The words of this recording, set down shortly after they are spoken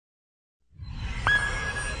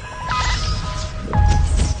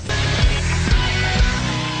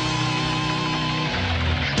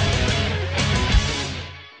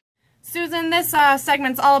this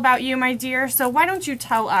segment's all about you, my dear, so why don't you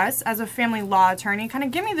tell us, as a family law attorney, kind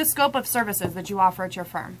of give me the scope of services that you offer at your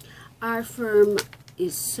firm. Our firm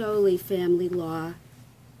is solely family law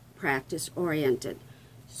practice oriented.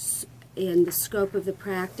 In the scope of the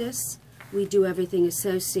practice, we do everything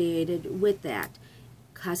associated with that.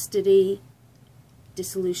 Custody,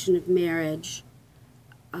 dissolution of marriage,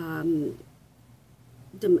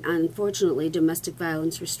 unfortunately, domestic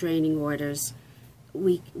violence restraining orders.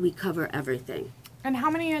 We cover everything. And how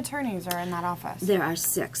many attorneys are in that office? There are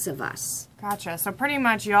 6 of us. Gotcha. So pretty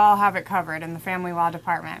much you all have it covered in the family law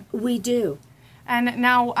department. We do. And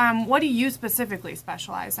now, what do you specifically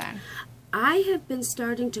specialize in? I have been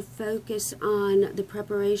starting to focus on the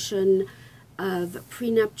preparation of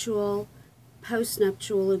prenuptial,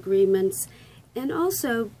 postnuptial agreements, and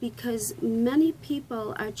also because many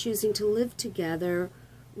people are choosing to live together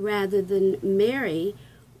rather than marry,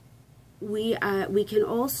 we can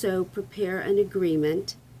also prepare an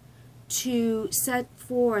agreement to set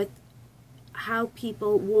forth how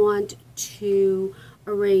people want to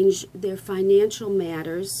arrange their financial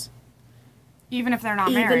matters. Even if they're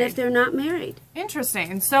not married? Even if they're not married.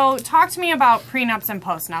 Interesting. So talk to me about prenups and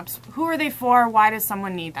postnups. Who are they for? Why does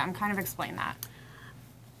someone need them? Kind of explain that.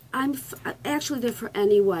 Actually, they're for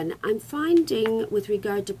anyone. I'm finding, with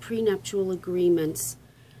regard to prenuptial agreements,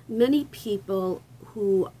 many people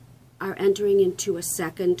who are entering into a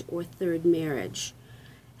second or third marriage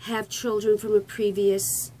have children from a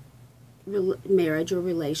previous marriage or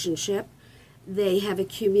relationship. They have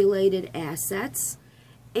accumulated assets,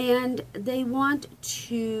 and they want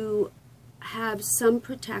to have some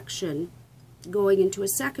protection going into a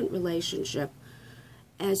second relationship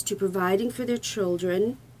as to providing for their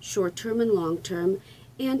children, short-term and long-term,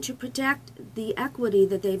 and to protect the equity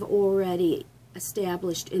that they've already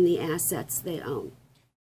established in the assets they own.